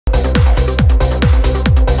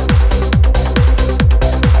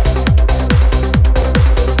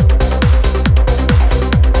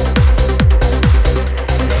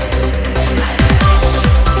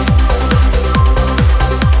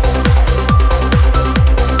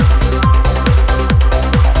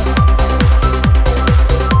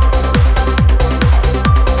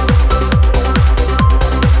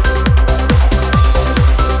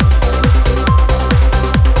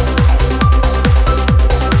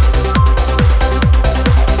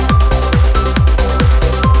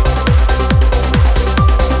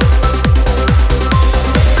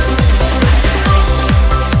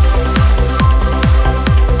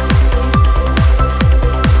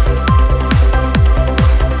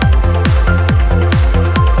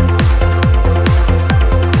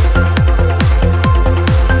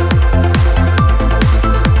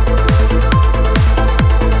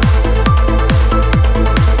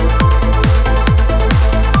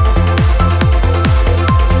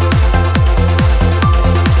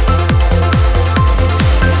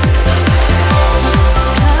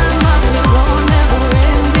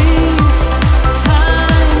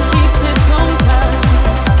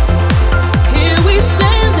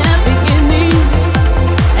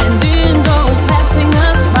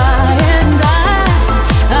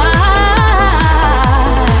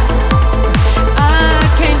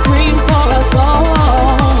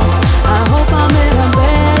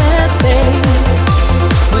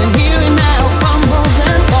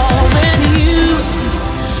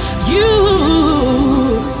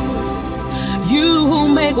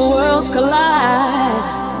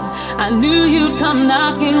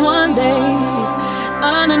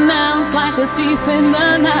just like a thief in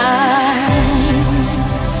the night.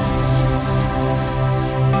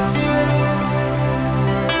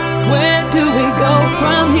 Where do we go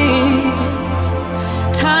from here?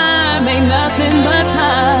 Time ain't nothing but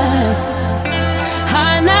time.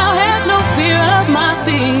 I now have no fear of my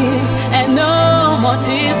fears, and no more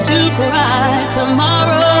tears to cry.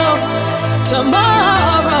 Tomorrow,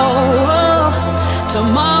 tomorrow,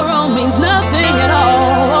 tomorrow means nothing at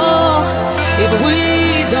all if we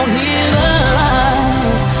don't hear the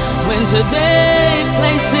line. When today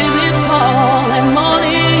places its call, and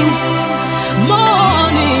morning,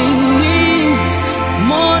 morning,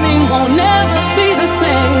 morning won't never be the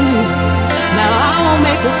same. Now I won't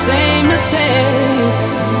make the same mistakes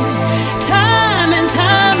time and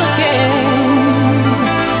time